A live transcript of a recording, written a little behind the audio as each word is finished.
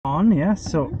on. Yeah,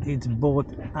 so it's both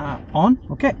on.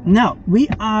 Okay, now we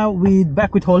are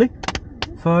back with Holly.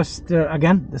 First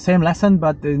again the same lesson,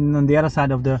 but on the other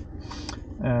side of the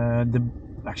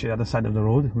actually the other side of the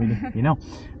road, really, you know.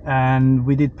 And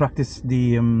we did practice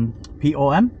the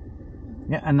POM.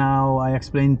 Yeah, and now I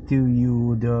explained to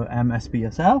you the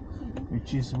MSPSL,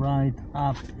 which is right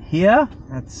up here.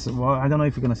 That's, well, I don't know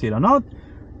if you're gonna see it or not,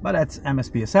 but that's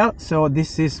MSPSL. So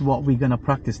this is what we're gonna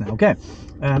practice now. Okay,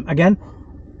 again,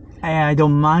 I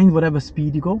don't mind whatever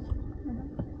speed you go.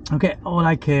 Okay, all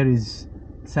I care is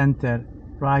center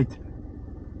right,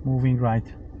 moving right,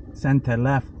 center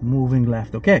left, moving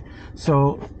left. Okay,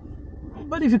 so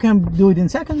but if you can do it in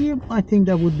second gear, I think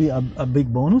that would be a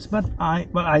big bonus. But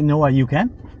I know you can,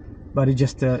 but it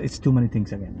just it's too many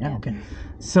things again. Yeah. Okay,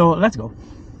 so let's go.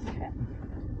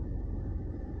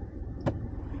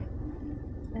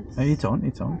 Okay. It's on.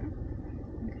 Okay.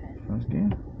 First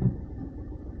gear.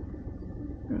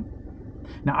 Good.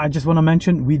 Now I just want to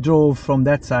mention we drove from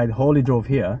that side. Holly drove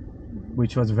here,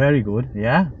 which was very good.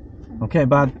 Yeah. Okay,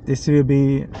 but this will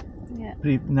be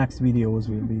next videos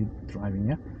we'll be driving.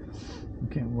 Yeah.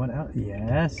 Okay, what else?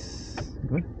 Yes,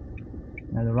 good.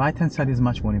 Now the right hand side is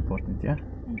much more important. Yeah.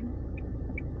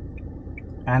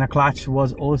 And a clutch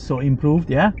was also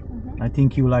improved. Yeah. I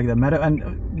think you like the matter.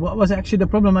 And what was actually the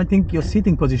problem? I think your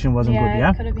seating position wasn't good. Yeah,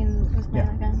 it could have been with my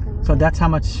leg ankle. So that's how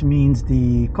much means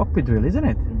the cockpit drill, isn't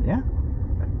it? Yeah.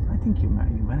 I think you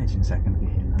managed in second gear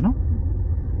here, no?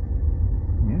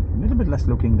 Yeah, a little bit less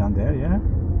looking down there. Yeah.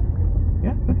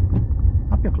 Yeah, good.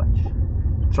 Up your clutch.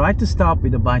 Try to stop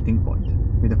with the biting point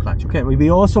with the clutch. Okay, we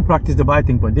also practiced the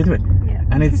biting point, did we? Yeah.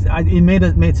 And it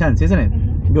made sense, isn't it?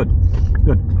 Good.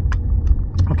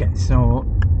 Okay, so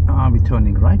are we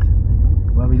turning right?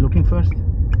 Where are we looking first?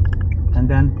 And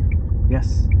then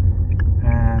yes,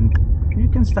 and you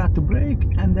can start to brake,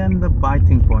 and then the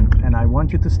biting point, and I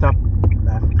want you to stop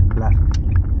left,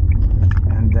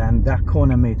 and then that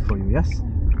corner made for you. Yes,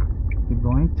 keep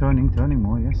going, turning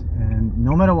more. Yes, and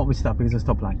no matter what we stop, it's a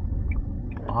stop line.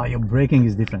 Oh, your braking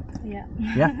is different. Yeah.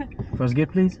 Yeah. First gear,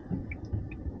 please.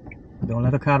 Don't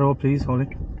let the car roll, please. Hold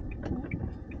it.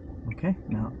 Okay.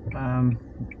 Now,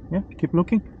 yeah. Keep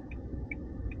looking.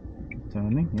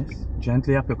 Turning. Yes.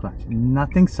 Gently up your clutch.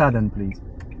 Nothing sudden, please.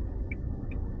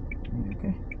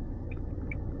 Okay.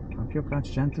 Up your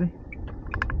clutch gently.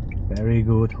 Very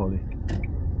good, Holly.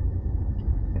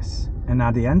 Yes. And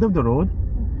at the end of the road,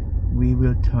 we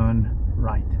will turn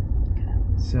right.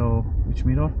 So, which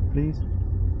mirror, please?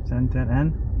 Center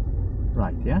and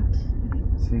right. Yeah.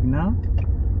 Signal.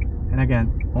 And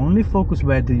again, only focus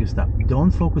where do you stop.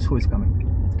 Don't focus who is coming.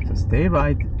 So stay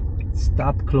right.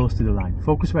 Stop close to the line.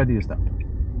 Focus where do you stop.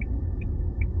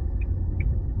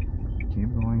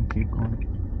 Keep going.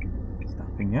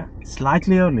 Stopping. Yeah.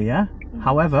 Slightly early. Yeah.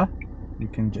 However, you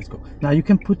can just go. Now you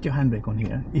can put your handbrake on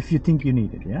here if you think you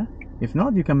need it. Yeah. If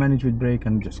not, you can manage with brake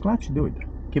and just clutch. Do it.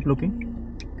 Keep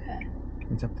looking. Okay.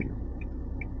 It's up to you.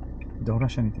 Don't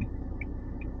rush anything.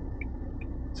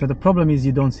 So the problem is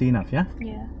you don't see enough, yeah?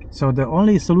 Yeah. So the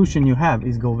only solution you have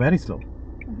is go very slow.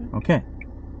 Okay.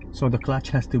 So the clutch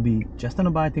has to be just on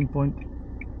a biting point,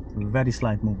 very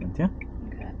slight movement, yeah?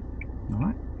 Okay. All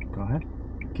right. Go ahead.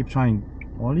 Keep trying.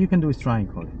 All you can do is try and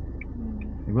call it.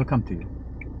 It will come to you.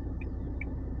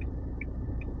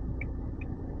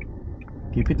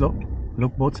 Keep it low.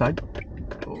 Look both sides.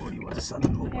 Oh, you want a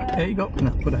sudden movement. Yeah. There you go.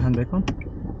 Now put a handbrake on.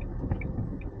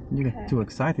 You get too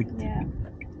excited. Yeah.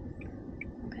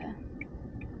 Okay.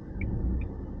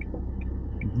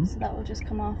 So that will just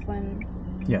come off when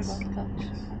yes. you hold the clutch.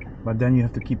 Okay. But then you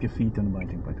have to keep your feet on the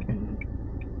biting point, okay?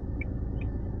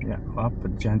 Yeah, up,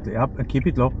 gently up, and keep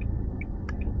it low. Okay,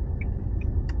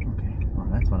 well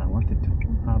that's what I wanted to.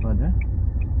 How about that?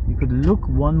 You could look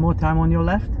one more time on your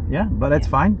left, yeah? But that's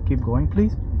fine, keep going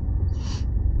please.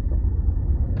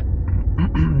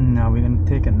 Now we're going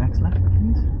to take a next left,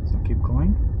 please. So keep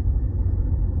going.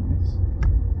 Yes.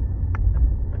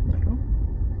 There you go.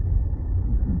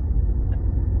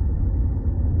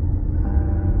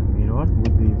 Mirror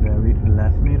would be very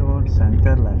left mirror,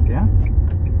 center left, yeah?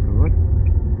 Good.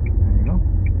 There you go.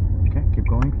 Okay, keep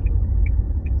going.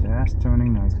 Just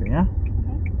turning nicely, yeah?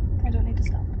 I don't need to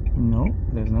stop. No,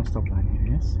 there's no stop line here,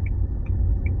 yes?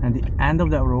 And the end of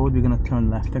that road, we're going to turn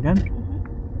left again.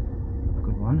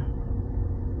 Good one.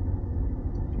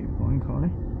 Keep going,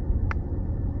 Collie.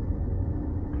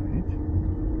 Great.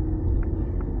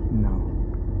 Now,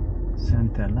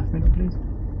 center left middle, please.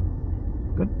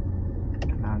 Good.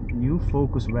 Now you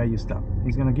focus where you stop.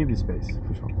 He's gonna give you space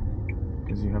for sure,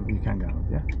 because you can go out.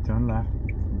 Yeah. Turn left.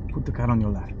 Put the car on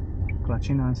your left. Clutch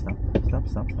in and stop.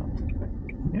 Stop.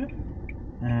 Yeah.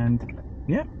 And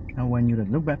yeah, Now when you're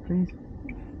ready, look back please.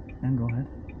 And go ahead.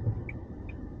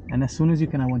 And as soon as you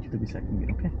can, I want you to be second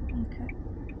gear, okay? Okay.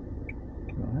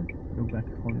 Go ahead. Look back,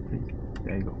 hold it please.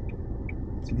 There you go.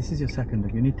 So this is your second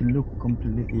gear. You need to look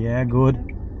completely. Yeah, good.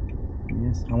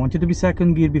 Yes. I want you to be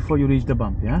second gear before you reach the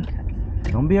bump, yeah?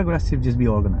 Okay. Don't be aggressive, just be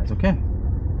organized, okay?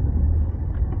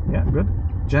 Yeah, good.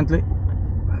 Gently.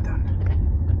 Well done.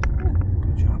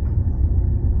 Good job.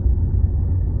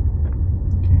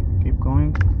 Okay, keep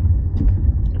going.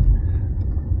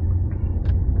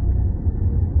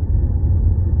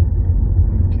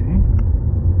 Okay.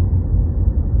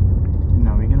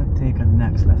 Now we're gonna take a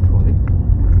next left, Holly.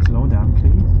 Slow down,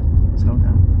 please. Slow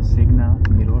down. Signal,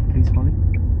 mirror, please, Holly.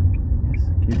 Yes,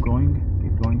 keep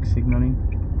going, signaling.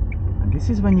 And this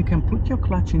is when you can put your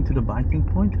clutch into the biting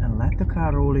point and let the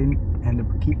car roll in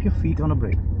and keep your feet on the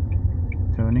brake.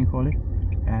 Turning, Holly.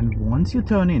 And once you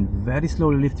turn in, very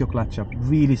slowly lift your clutch up.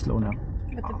 Really slow now.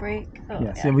 With the brake? Oh,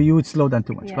 Yes, yeah. you would slow down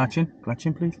too much. Yeah. Clutch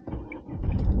in, please.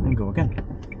 And go again.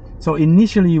 So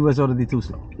initially you was already too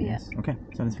slow. Yeah. Yes. Okay,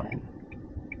 so that's Okay. fine.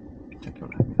 Check your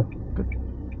left mirror. Good.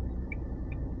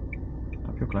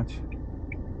 Up your clutch.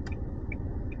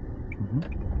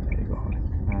 There you go, Holly.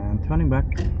 And turning back.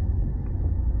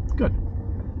 Good.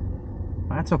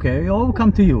 That's okay. It all will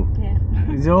come to you. Yeah.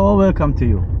 It's all will come to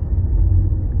you.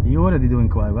 You're already doing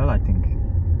quite well, I think.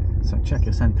 So check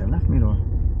your center left mirror.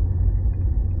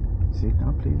 See it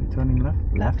now, please. Turning left.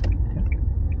 Left. Yeah.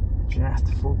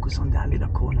 Just focus on that little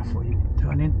corner for you.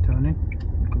 Turn in.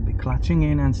 You could be clutching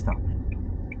in and stop.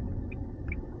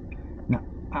 Now,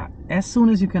 as soon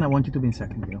as you can, I want you to be in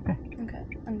second gear, okay? Okay.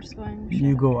 I'm just going.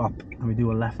 You go up and we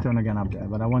do a left turn again up there,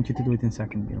 but I want you to do it in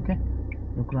second gear, okay?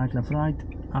 Look right, left, right,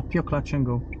 up your clutch and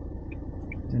go.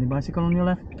 Is any bicycle on your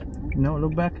left? No,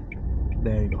 look back.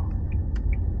 There you go.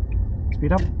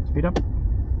 Speed up.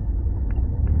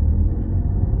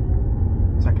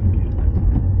 Second gear. A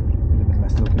little bit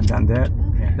less looking down there.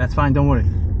 Yeah, that's fine, don't worry.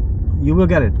 You will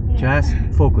get it. Yeah. Just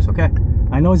focus, okay?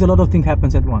 I know it's a lot of things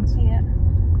happens at once. Yeah.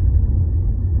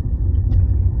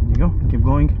 There you go, keep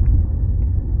going.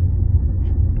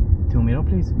 2 mirror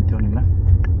please, and turning left.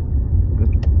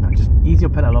 Good. Now just ease your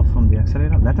pedal off from the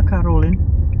accelerator. Let the car roll in.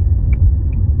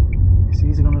 See,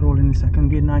 it's gonna roll in second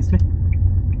gear nicely.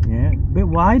 Yeah, a bit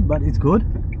wide, but it's good.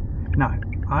 Now,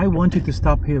 I want you to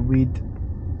stop here with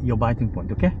your biting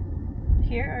point, okay?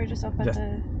 Here or just up at Just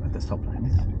the. at the stop line.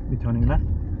 Yes. We're turning left.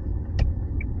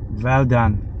 Well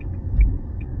done.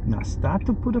 Now start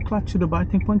to put the clutch to the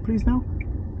biting point, please now.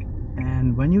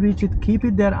 And when you reach it, keep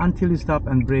it there until you stop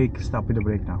and brake. Stop with the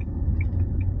brake now.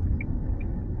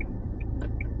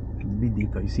 Be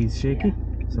deeper. You see it's shaky?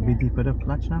 Yeah. So be deeper the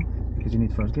clutch now, because you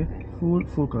need first gear. Full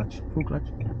clutch.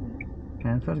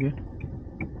 And first gear.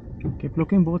 Keep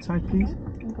looking both sides, please.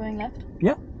 I'm going left.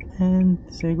 Yeah. And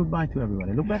say goodbye to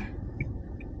everybody. Look back.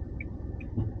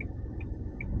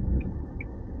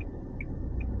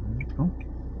 Let's go.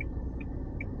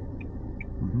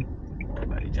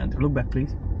 Very gentle. Look back,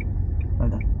 please. Well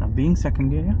done. Now being second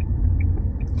gear, yeah?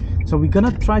 So we're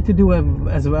gonna try to do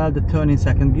as well the turn in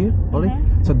second gear, Holly.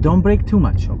 So don't brake too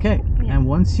much, okay? Yeah. And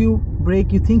once you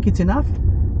brake, you think it's enough,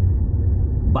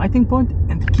 biting point,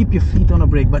 and keep your feet on a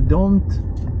brake, but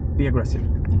don't be aggressive.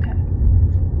 Okay.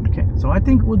 Okay, so I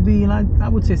think would be like, I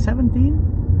would say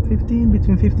 17, 15,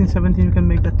 between 15 and 17 you can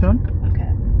make that turn.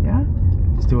 Okay. Yeah?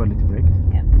 It's too early to brake.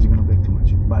 Yeah. Because you're gonna brake too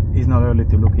much. But it's not early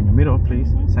to look in your mirror, please.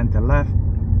 Center left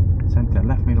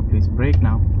mirror, please. Brake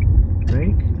now.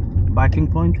 Brake. Biting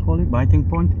point, Holly, biting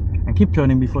point. And keep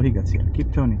turning before he gets here.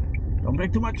 Keep turning. Don't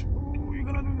brake too much. Ooh, you're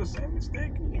gonna do the same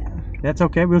mistake. Yeah. That's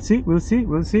okay, we'll see.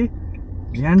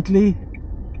 Gently.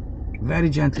 Very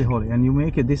gently, Holly. And you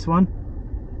make it this one.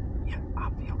 Yeah,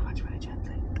 up your clutch very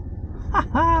gently.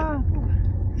 Haha!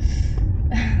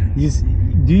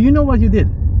 Do you know what you did?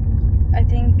 I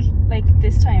think like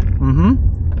this time.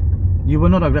 You were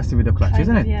not aggressive with the clutch, Kind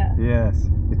isn't of, it? yeah. Yes.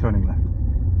 You're turning left.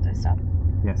 Do I stop?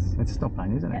 Yes, it's a stop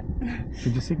line, isn't it? Yeah.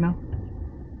 Should you signal?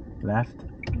 Left.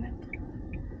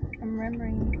 I'm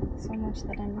remembering so much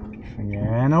that I'm really forgetting.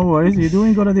 Yeah, no worries. You're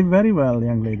doing already very well,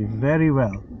 young lady. Very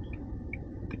well.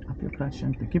 Okay, up your clutch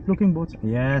and keep looking both.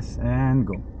 Yes, and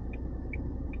go.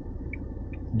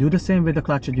 Do the same with the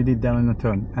clutch that you did down in the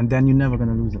turn, and then you're never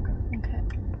gonna lose the car. Okay.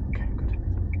 Okay, good.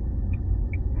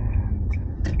 And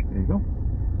there you go.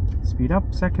 Speed up,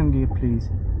 second gear, please.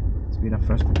 Speed up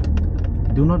first.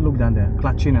 Do not look down there.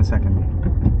 Clutch in and second gear.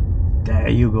 There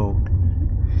you go.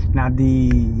 Now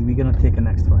we're gonna take a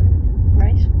next right.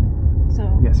 Right?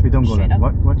 So Yes, we don't go straight there.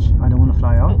 up. Watch. I don't want to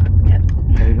fly out. Oh, yeah.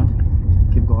 There you go.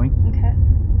 Keep going. Okay.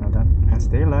 Well done. And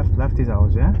stay left. Left is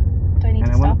ours, yeah? Do I need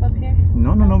to stop up here?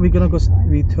 No, we're gonna go,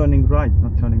 we're turning right,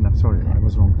 not turning left, sorry, I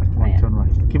was wrong, turn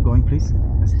right. Keep going, please.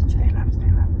 Let's stay left.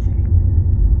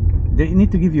 They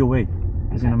need to give you away,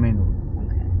 it's in the main road.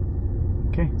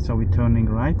 Okay, so we're turning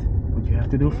right. What you have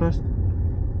to do first?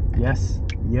 Yes,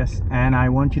 and I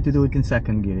want you to do it in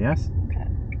second gear, yes? Okay.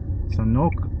 So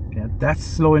no, yeah, that's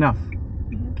slow enough.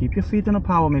 Keep your feet on the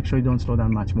power, make sure you don't slow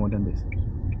down much more than this.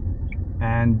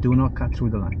 And do not cut through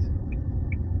the lines.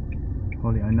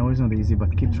 Holly, I know it's not easy,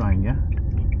 but keep trying, yeah?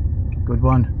 Good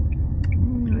one.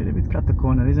 A little bit cut the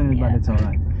corner, isn't it? Yeah. But it's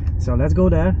alright. So let's go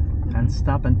there and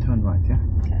stop and turn right, yeah?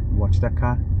 Okay. Watch that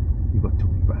car. You got two.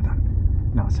 Well done.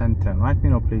 Now center right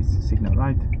mirror, please. Signal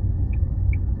right.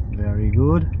 Very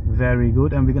good.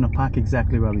 And we're gonna park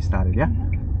exactly where we started, yeah?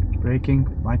 Braking,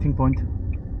 lighting point.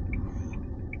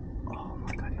 Oh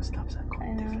my god, your stops are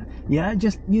quite different. Yeah,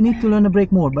 just you need to learn to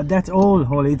brake more, but that's all,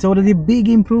 Holly. It's already a big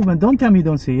improvement. Don't tell me you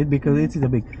don't see it, because it is a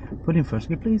big. Put in first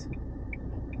gear, please.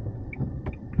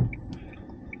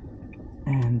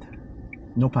 And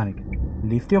no panic.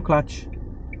 Lift your clutch.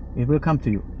 It will come to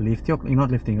you. You're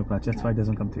not lifting your clutch, that's why it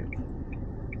doesn't come to you.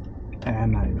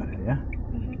 And now you got it, yeah?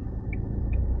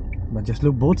 But just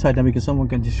look both sides, then because someone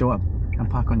can just show up and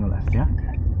park on your left, yeah?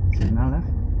 Okay. Signal left.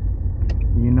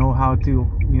 You know how to,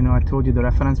 I told you the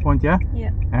reference point, yeah?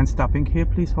 Yeah. And stopping here,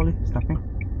 please, Holly. Stopping.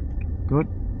 Good.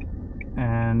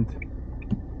 And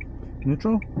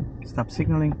neutral. Stop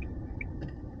signaling.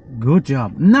 Good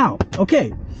job. Now,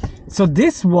 okay. So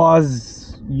this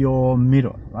was your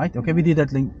mirror, right? Okay, we did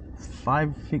that like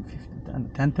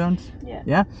 10 turns.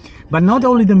 Yeah. But not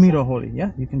only the mirror, Holly.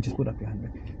 Yeah, you can just put up your hand.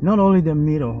 Not only the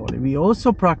mirror, Holly. We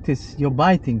also practice your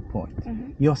biting point,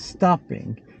 your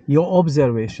stopping, your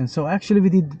observation. So actually, we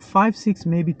did 5, 6,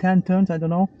 maybe 10 turns. I don't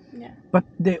know. Yeah. But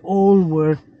they all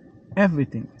were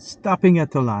everything. Stopping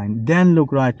at the line, then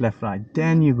look right, left, right.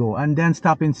 Then you go, and then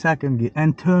stop in second gear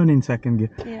and turn in second gear.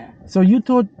 Yeah. So you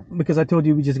thought, because I told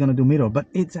you we're just gonna do mirror, but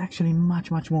it's actually much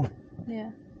more.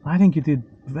 Yeah. I think you did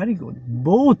very good.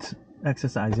 Both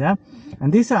exercise, yeah.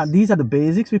 And these are the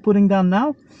basics we're putting down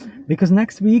now, because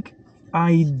next week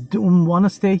I don't want to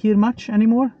stay here much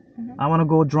anymore. I want to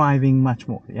go driving much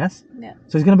more. Yes. Yeah.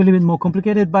 So it's gonna be a little bit more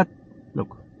complicated, but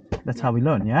look, that's how we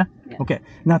learn. Yeah? Okay.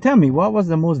 Now tell me, what was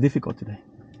the most difficult today?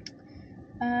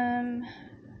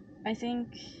 I think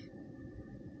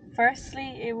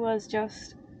firstly it was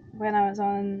just when I was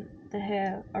on the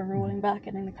hill or rolling back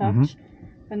and in the clutch.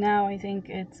 But now I think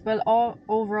it's,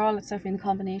 overall it's definitely a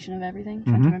combination of everything,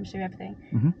 trying to remember to do everything,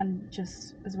 and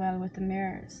just as well with the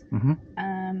mirrors.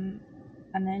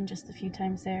 And then just a few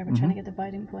times there, we're trying to get the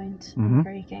biting point, and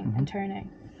braking and turning.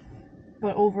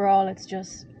 But overall it's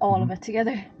just all of it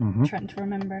together, trying to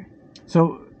remember.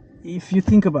 So if you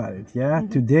think about it,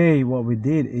 today what we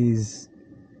did is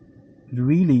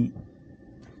really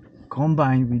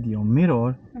combine with your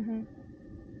mirror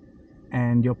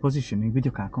and your positioning with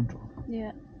your car control.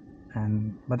 Yeah.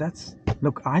 But that's,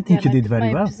 look, I think you did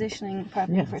very well. My positioning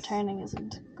probably for turning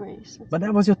isn't great. But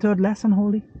that was your third lesson,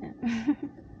 Holly. Yeah.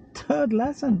 Third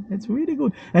lesson. It's really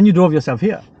good. And you drove yourself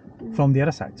here from the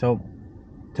other side. So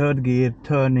third gear,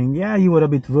 turning. Yeah, you were a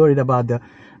bit worried about that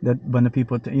when the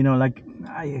people, like,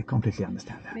 I completely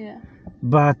understand that. Yeah.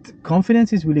 But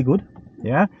confidence is really good.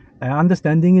 Yeah.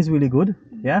 Understanding is really good.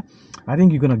 Yeah. I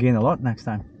think you're going to gain a lot next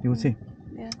time. You will see.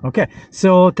 Yeah. Okay.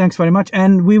 So thanks very much.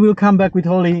 And we will come back with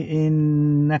Holly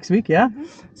in next week. Yeah.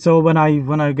 So when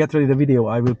I get ready the video,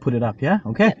 I will put it up. Yeah.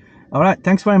 Okay. Yeah. All right.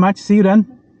 Thanks very much. See you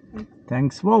then.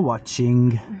 Thanks for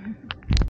watching.